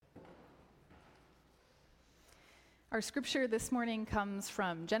Our scripture this morning comes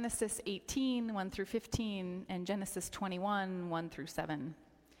from Genesis 18, 1 through 15, and Genesis 21, 1 through 7.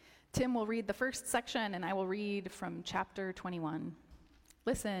 Tim will read the first section, and I will read from chapter 21.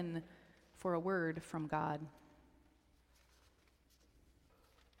 Listen for a word from God.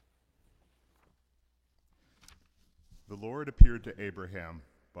 The Lord appeared to Abraham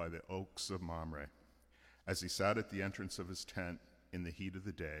by the oaks of Mamre. As he sat at the entrance of his tent in the heat of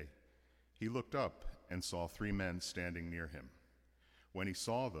the day, he looked up and saw 3 men standing near him. When he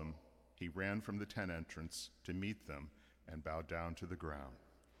saw them, he ran from the tent entrance to meet them and bowed down to the ground.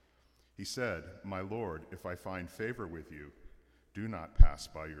 He said, "My Lord, if I find favor with you, do not pass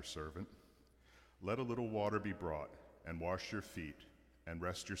by your servant. Let a little water be brought, and wash your feet, and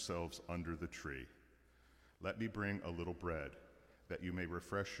rest yourselves under the tree. Let me bring a little bread, that you may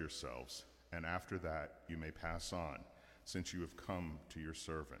refresh yourselves, and after that you may pass on, since you have come to your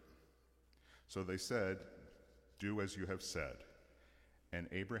servant." So they said, "Do as you have said." And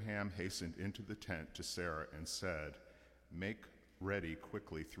Abraham hastened into the tent to Sarah and said, "Make ready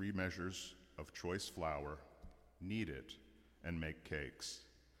quickly 3 measures of choice flour, knead it, and make cakes."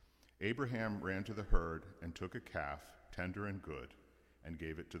 Abraham ran to the herd and took a calf, tender and good, and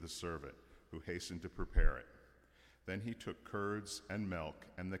gave it to the servant, who hastened to prepare it. Then he took curds and milk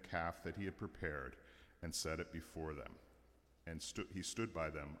and the calf that he had prepared and set it before them. And he stood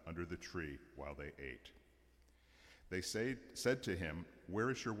by them under the tree while they ate. They said to him, "Where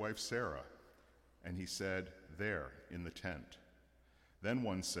is your wife Sarah?" And he said, "There, in the tent." Then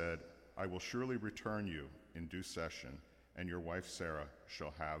one said, "I will surely return you in due session, and your wife Sarah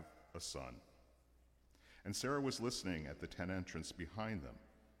shall have a son." And Sarah was listening at the tent entrance behind them.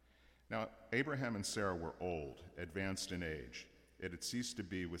 Now Abraham and Sarah were old, advanced in age. It had ceased to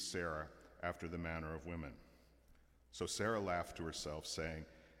be with Sarah after the manner of women. So Sarah laughed to herself, saying,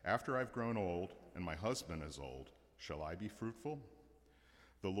 "After I've grown old, and my husband is old, shall I be fruitful?"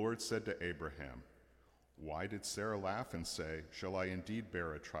 The Lord said to Abraham, "Why did Sarah laugh and say, 'Shall I indeed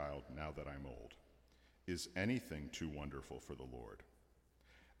bear a child now that I'm old?' Is anything too wonderful for the Lord?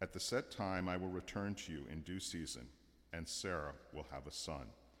 At the set time I will return to you in due season, and Sarah will have a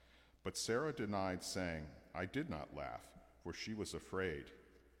son." But Sarah denied, saying, "I did not laugh," for she was afraid.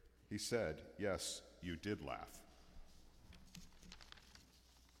 He said, "Yes, you did laugh."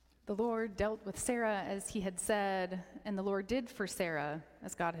 The Lord dealt with Sarah as he had said, and the Lord did for Sarah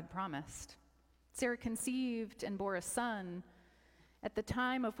as God had promised. Sarah conceived and bore a son at the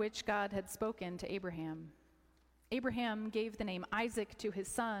time of which God had spoken to Abraham. Abraham gave the name Isaac to his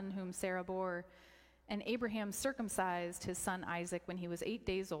son, whom Sarah bore, and Abraham circumcised his son Isaac when he was 8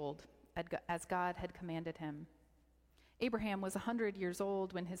 days old, as God had commanded him. Abraham was 100 years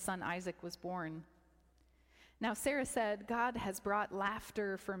old when his son Isaac was born. Now Sarah said, "God has brought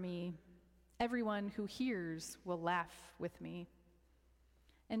laughter for me. Everyone who hears will laugh with me."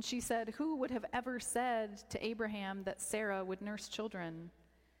 And she said, "Who would have ever said to Abraham that Sarah would nurse children?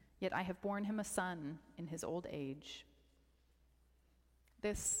 Yet I have borne him a son in his old age."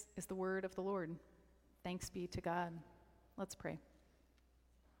 This is the word of the Lord. Thanks be to God. Let's pray.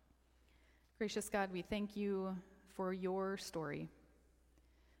 Gracious God, we thank you for your story.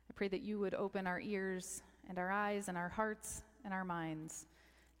 I pray that you would open our ears and our eyes and our hearts and our minds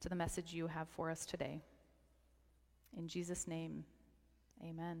to the message you have for us today. In Jesus' name,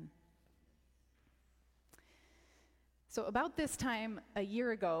 amen. So about this time a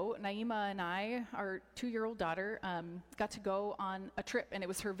year ago, Naima and I, our 2-year-old daughter, got to go on a trip, and it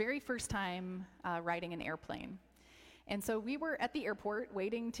was her very first time riding an airplane. And so we were at the airport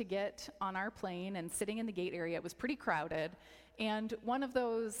waiting to get on our plane and sitting in the gate area. It was pretty crowded, and one of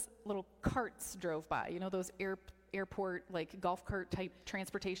those little carts drove by, you know, those airport, like golf cart type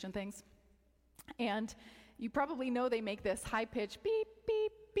transportation things. And you probably know they make this high-pitched beep,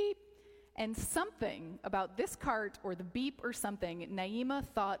 beep, beep. And something about this cart or the beep or something Naima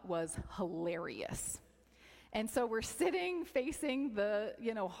thought was hilarious. And so we're sitting facing the,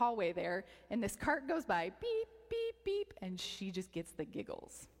 hallway there, and this cart goes by, beep, beep, beep, and she just gets the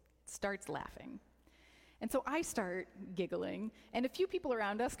giggles, starts laughing. And so I start giggling, and a few people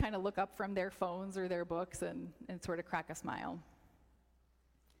around us kind of look up from their phones or their books and sort of crack a smile.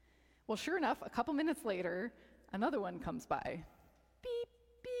 Well, sure enough, a couple minutes later, another one comes by. Beep,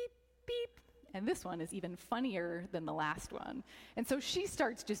 beep, beep. And this one is even funnier than the last one. And so she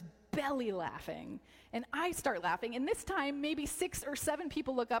starts just belly laughing, and I start laughing, and this time maybe 6 or 7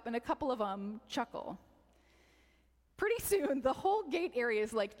 people look up, and a couple of them chuckle. Pretty soon, the whole gate area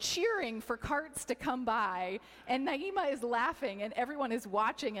is like cheering for carts to come by, and Naima is laughing, and everyone is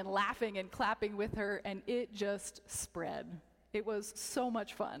watching and laughing and clapping with her, and it just spread. It was so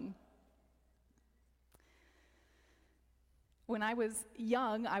much fun. When I was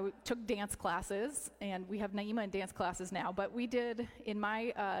young, took dance classes, and we have Naima in dance classes now, but we did, in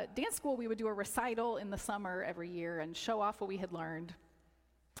my dance school, we would do a recital in the summer every year and show off what we had learned.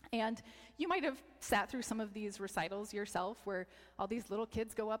 And you might have sat through some of these recitals yourself, where all these little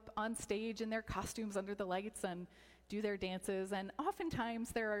kids go up on stage in their costumes under the lights and do their dances, and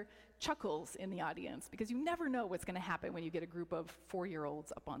oftentimes there are chuckles in the audience, because you never know what's going to happen when you get a group of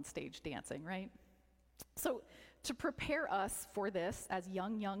 4-year-olds up on stage dancing, right? So to prepare us for this as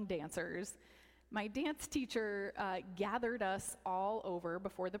young dancers, my dance teacher gathered us all over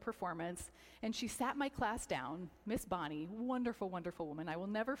before the performance, and she sat my class down, Miss Bonnie, wonderful, wonderful woman. I will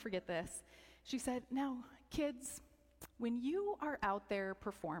never forget this. She said, "Now, kids, when you are out there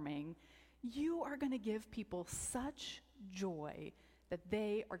performing, you are going to give people such joy that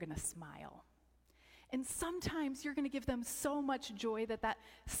they are going to smile. And sometimes you're going to give them so much joy that that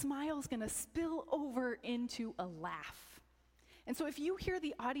smile is going to spill over into a laugh. And so if you hear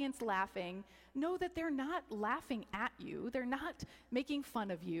the audience laughing, know that they're not laughing at you. They're not making fun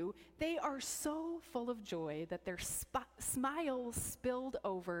of you. They are so full of joy that their smiles spilled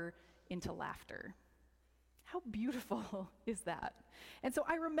over into laughter." How beautiful is that? And so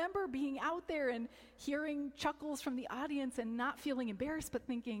I remember being out there and hearing chuckles from the audience and not feeling embarrassed, but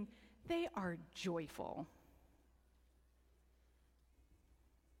thinking, they are joyful.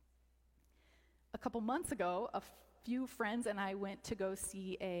 A couple months ago, a few friends and I went to go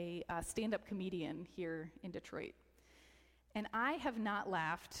see a stand-up comedian here in Detroit. And I have not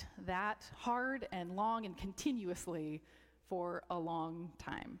laughed that hard and long and continuously for a long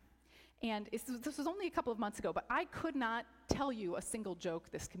time. And this was only a couple of months ago, but I could not tell you a single joke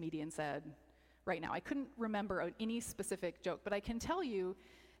this comedian said right now. I couldn't remember any specific joke, but I can tell you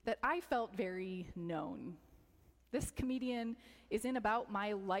that I felt very known. This comedian is in about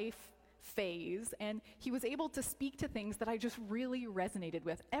my life phase, and he was able to speak to things that I just really resonated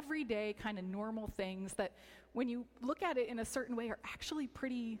with. Everyday kind of normal things that when you look at it in a certain way are actually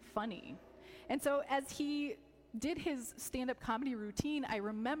pretty funny. And so as he did his stand-up comedy routine, I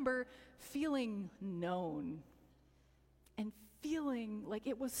remember feeling known and feeling like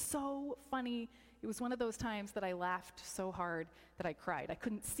it was so funny. It was one of those times that I laughed so hard that I cried. I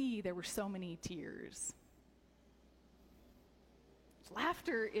couldn't see, there were so many tears.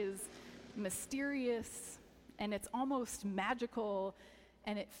 Laughter is mysterious, and it's almost magical,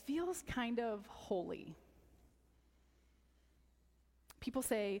 and it feels kind of holy. People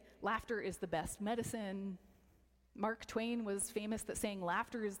say laughter is the best medicine. Mark Twain was famous that saying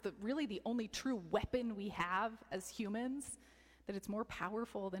laughter is really the only true weapon we have as humans, that it's more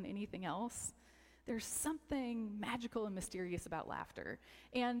powerful than anything else. There's something magical and mysterious about laughter,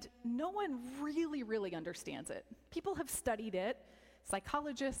 and no one really understands it. People have studied it.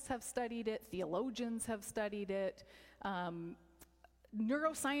 Psychologists have studied it. Theologians have studied it.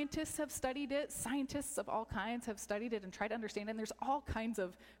 Neuroscientists have studied it. Scientists of all kinds have studied it and tried to understand it. And there's all kinds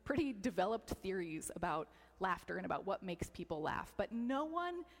of pretty developed theories about laughter and about what makes people laugh. But no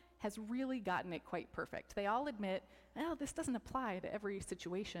one has really gotten it quite perfect. They all admit, well, this doesn't apply to every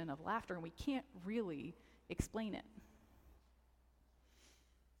situation of laughter, and we can't really explain it.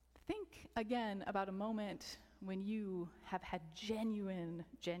 Think again about a moment when you have had genuine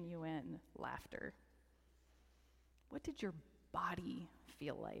laughter. What did your body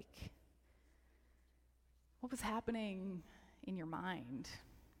feel like? What was happening in your mind?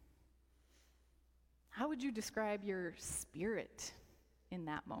 How would you describe your spirit in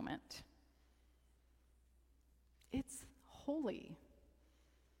that moment? It's holy.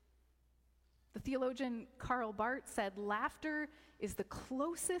 The theologian Karl Barth said, laughter is the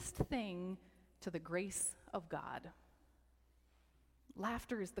closest thing to the grace of God.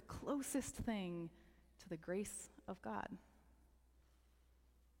 Laughter is the closest thing to the grace of God.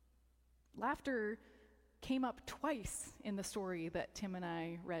 Laughter came up twice in the story that Tim and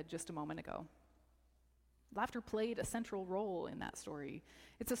I read just a moment ago. Laughter played a central role in that story.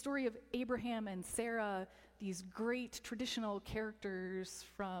 It's a story of Abraham and Sarah, these great traditional characters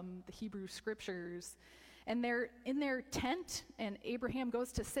from the Hebrew scriptures. And they're in their tent, and Abraham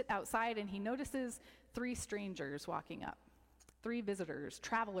goes to sit outside, and he notices 3 strangers walking up, 3 visitors,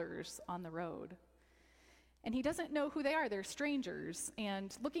 travelers on the road. And he doesn't know who they are. They're strangers.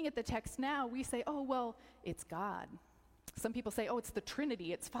 And looking at the text now, we say, oh, well, it's God. Some people say, oh, it's the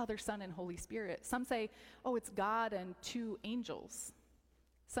Trinity. It's Father, Son, and Holy Spirit. Some say, oh, it's God and 2 angels.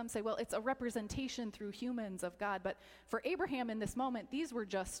 Some say, well, it's a representation through humans of God. But for Abraham in this moment, these were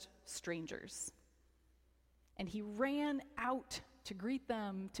just strangers. And he ran out to greet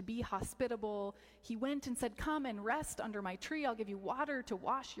them, to be hospitable. He went and said, come and rest under my tree. I'll give you water to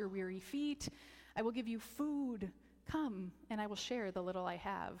wash your weary feet. I will give you food. Come, and I will share the little I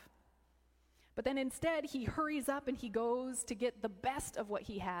have. But then instead, he hurries up and he goes to get the best of what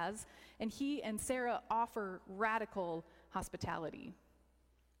he has, and he and Sarah offer radical hospitality.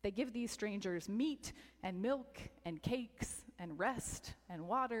 They give these strangers meat and milk and cakes and rest and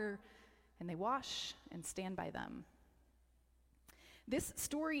water, and they wash and stand by them. This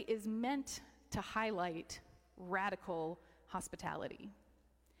story is meant to highlight radical hospitality.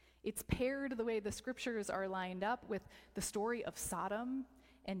 It's paired the way the scriptures are lined up with the story of Sodom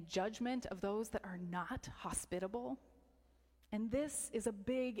and judgment of those that are not hospitable. And this is a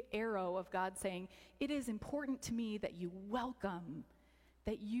big arrow of God saying, it is important to me that you welcome,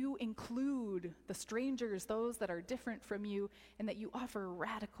 that you include the strangers, those that are different from you, and that you offer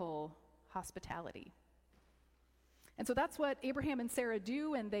radical hospitality. And so that's what Abraham and Sarah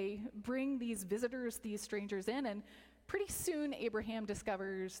do, and they bring these visitors, these strangers in, and pretty soon Abraham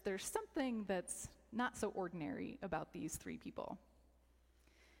discovers there's something that's not so ordinary about these three people.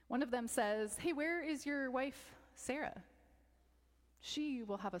 One of them says, hey, where is your wife, Sarah? She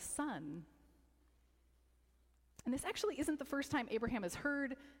will have a son. And this actually isn't the first time Abraham has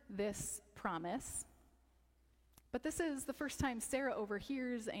heard this promise, but this is the first time Sarah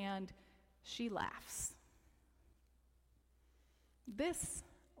overhears and she laughs. This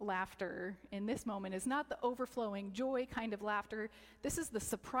laughter in this moment is not the overflowing joy kind of laughter. This is the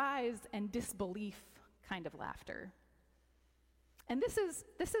surprise and disbelief kind of laughter. And this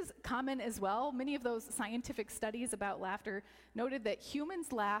is common as well. Many of those scientific studies about laughter noted that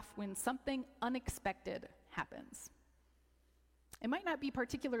humans laugh when something unexpected happens. It might not be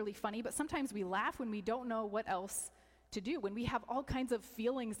particularly funny, but sometimes we laugh when we don't know what else to do, when we have all kinds of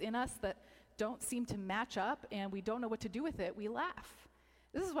feelings in us that don't seem to match up and we don't know what to do with it, we laugh.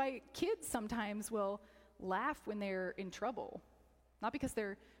 This is why kids sometimes will laugh when they're in trouble. Not because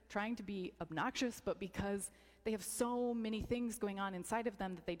they're trying to be obnoxious, but because they have so many things going on inside of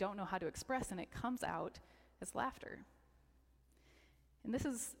them that they don't know how to express, and it comes out as laughter. And this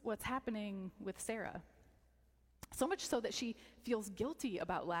is what's happening with Sarah. So much so that she feels guilty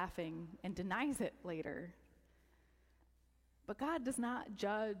about laughing and denies it later. But God does not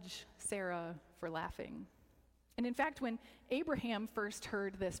judge Sarah for laughing. And in fact, when Abraham first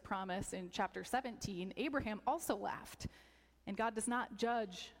heard this promise in chapter 17, Abraham also laughed. And God does not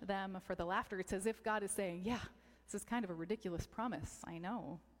judge them for the laughter. It's as if God is saying, yeah, this is kind of a ridiculous promise, I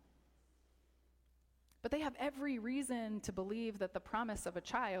know. But they have every reason to believe that the promise of a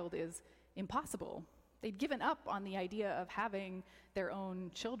child is impossible. They'd given up on the idea of having their own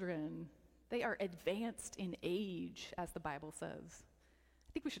children. They are advanced in age, as the Bible says.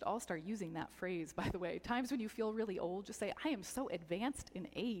 I think we should all start using that phrase, by the way. Times when you feel really old, just say, I am so advanced in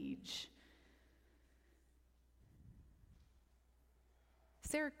age.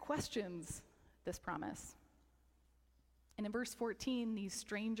 Sarah questions this promise. And in verse 14, these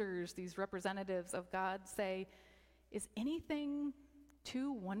strangers, these representatives of God say, is anything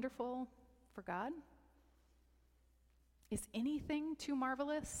too wonderful for God? Is anything too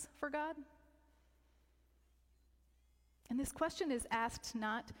marvelous for God? And this question is asked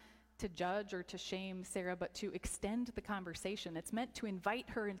not to judge or to shame Sarah, but to extend the conversation. It's meant to invite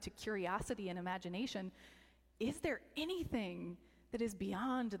her into curiosity and imagination. Is there anything that is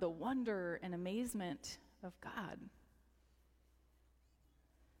beyond the wonder and amazement of God?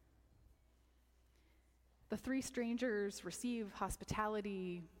 The three strangers receive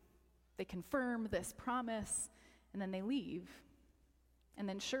hospitality, they confirm this promise, and then they leave. And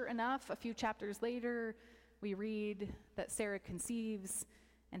then sure enough, a few chapters later, we read that Sarah conceives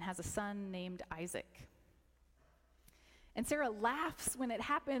and has a son named Isaac. And Sarah laughs when it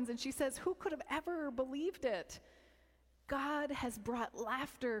happens, and she says, who could have ever believed it? God has brought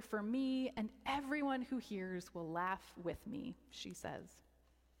laughter for me, and everyone who hears will laugh with me, she says.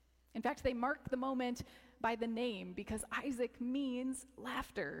 In fact, they mark the moment by the name because Isaac means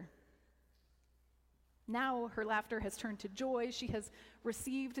laughter. Now her laughter has turned to joy. She has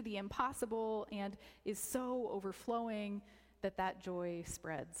received the impossible and is so overflowing that that joy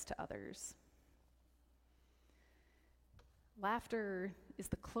spreads to others. Laughter is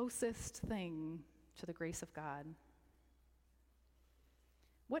the closest thing to the grace of God.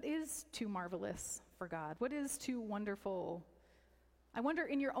 What is too marvelous for God? What is too wonderful? I wonder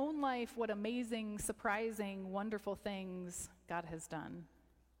in your own life what amazing, surprising, wonderful things God has done.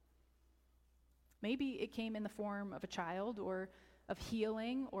 Maybe it came in the form of a child, or of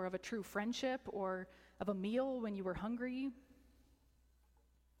healing, or of a true friendship, or of a meal when you were hungry.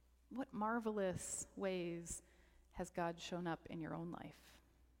 What marvelous ways has God shown up in your own life?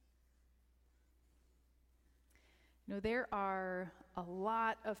 You know, there are a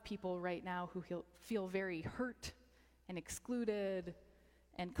lot of people right now who feel very hurt and excluded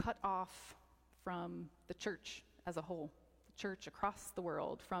and cut off from the church as a whole, the church across the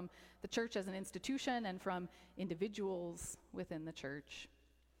world, from the church as an institution and from individuals within the church.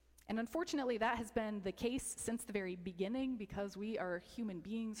 And unfortunately, that has been the case since the very beginning because we are human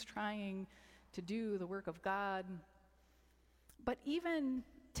beings trying to do the work of God. But even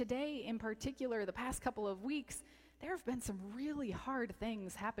today in particular, the past couple of weeks, there have been some really hard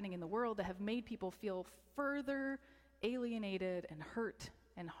things happening in the world that have made people feel further alienated and hurt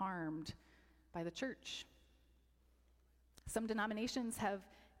and harmed by the church. Some denominations have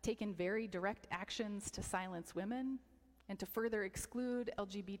taken very direct actions to silence women and to further exclude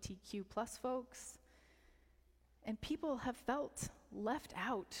LGBTQ plus folks. And people have felt left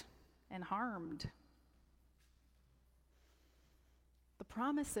out and harmed. The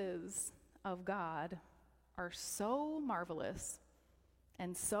promises of God are so marvelous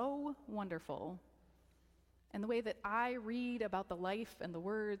and so wonderful. And the way that I read about the life and the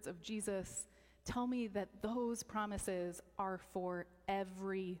words of Jesus tell me that those promises are for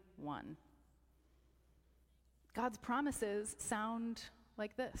everyone. God's promises sound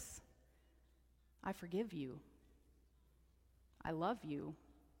like this: I forgive you. I love you,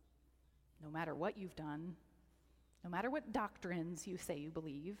 no matter what you've done, no matter what doctrines you say you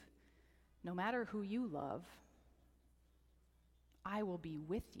believe, no matter who you love. I will be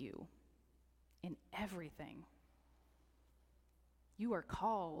with you in everything. You are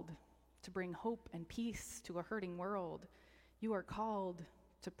called to bring hope and peace to a hurting world. You are called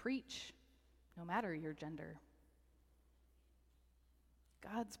to preach, no matter your gender.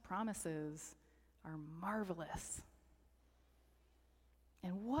 God's promises are marvelous.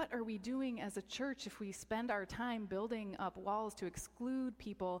 And what are we doing as a church if we spend our time building up walls to exclude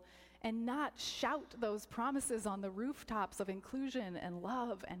people and not shout those promises on the rooftops of inclusion and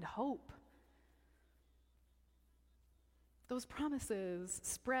love and hope? Those promises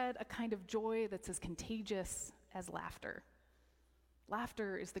spread a kind of joy that's as contagious as laughter.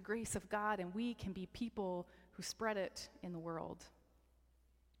 Laughter is the grace of God, and we can be people who spread it in the world.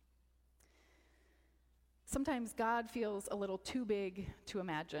 Sometimes God feels a little too big to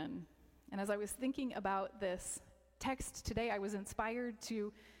imagine. And as I was thinking about this text today, I was inspired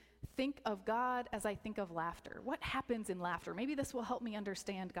to think of God as I think of laughter. What happens in laughter? Maybe this will help me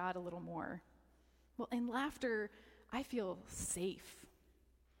understand God a little more. Well, in laughter, I feel safe.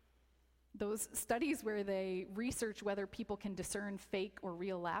 Those studies where they research whether people can discern fake or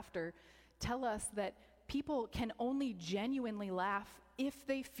real laughter tell us that people can only genuinely laugh if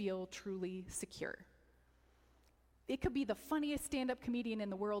they feel truly secure. It could be the funniest stand-up comedian in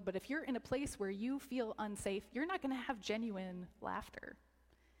the world, but if you're in a place where you feel unsafe, you're not going to have genuine laughter.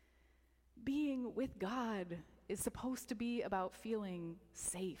 Being with God is supposed to be about feeling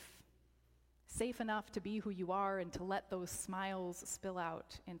safe. Safe enough to be who you are and to let those smiles spill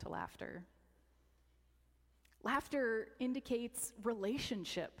out into laughter. Laughter indicates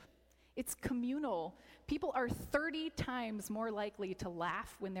relationship. It's communal. People are 30 times more likely to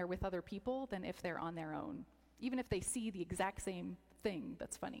laugh when they're with other people than if they're on their own, even if they see the exact same thing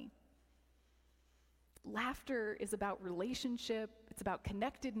that's funny. Laughter is about relationship. It's about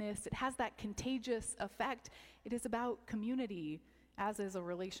connectedness. It has that contagious effect. It is about community, as is a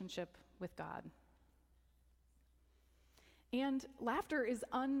relationship with God. And laughter is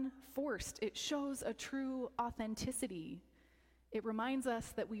unforced. It shows a true authenticity. It reminds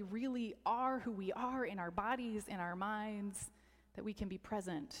us that we really are who we are in our bodies, in our minds, that we can be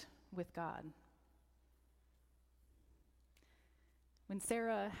present with God. When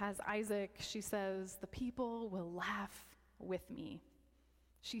Sarah has Isaac, she says, "The people will laugh with me."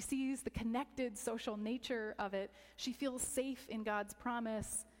 She sees the connected social nature of it. She feels safe in God's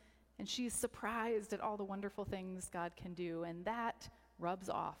promise, and she's surprised at all the wonderful things God can do, and that rubs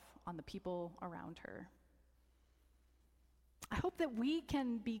off on the people around her. I hope that we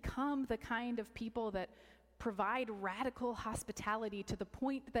can become the kind of people that provide radical hospitality to the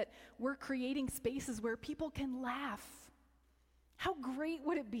point that we're creating spaces where people can laugh. How great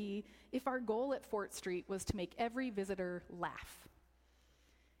would it be if our goal at Fort Street was to make every visitor laugh?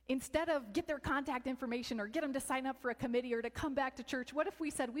 Instead of get their contact information or get them to sign up for a committee or to come back to church, what if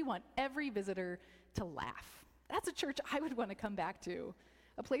we said we want every visitor to laugh? That's a church I would want to come back to,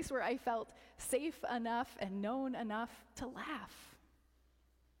 a place where I felt safe enough and known enough to laugh.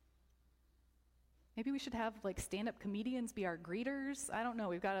 Maybe we should have like stand-up comedians be our greeters. I don't know,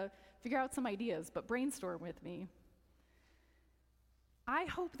 we've got to figure out some ideas, but brainstorm with me. I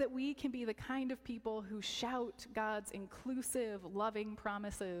hope that we can be the kind of people who shout God's inclusive, loving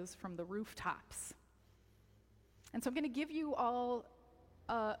promises from the rooftops. And so I'm going to give you all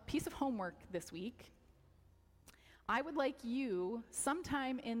a piece of homework this week. I would like you,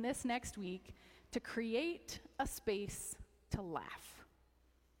 sometime in this next week, to create a space to laugh.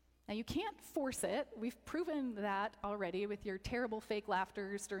 Now, you can't force it. We've proven that already with your terrible fake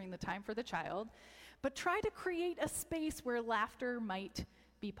laughters during the time for the child. But try to create a space where laughter might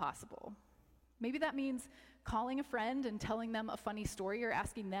be possible. Maybe that means calling a friend and telling them a funny story or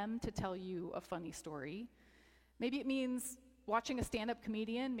asking them to tell you a funny story. Maybe it means watching a stand-up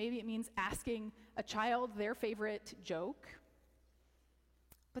comedian. Maybe it means asking a child their favorite joke.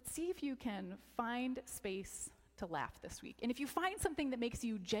 But see if you can find space to laugh this week. And if you find something that makes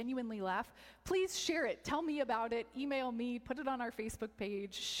you genuinely laugh, please share it. Tell me about it. Email me. Put it on our Facebook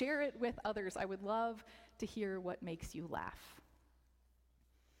page. Share it with others. I would love to hear what makes you laugh.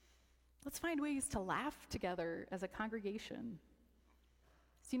 Let's find ways to laugh together as a congregation.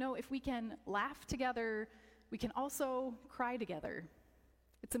 So, if we can laugh together, we can also cry together.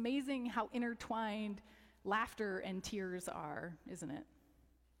 It's amazing how intertwined laughter and tears are, isn't it?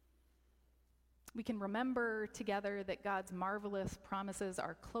 We can remember together that God's marvelous promises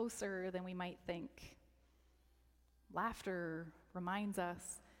are closer than we might think. Laughter reminds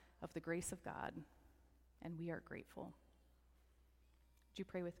us of the grace of God, and we are grateful. Would you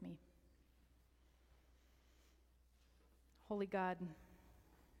pray with me? Holy God,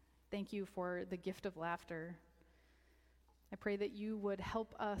 thank you for the gift of laughter. I pray that you would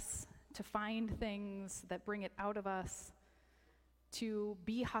help us to find things that bring it out of us, to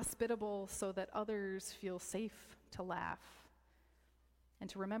be hospitable so that others feel safe to laugh, and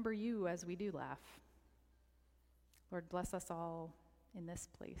to remember you as we do laugh. Lord, bless us all in this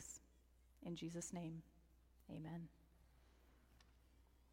place. In Jesus' name, amen.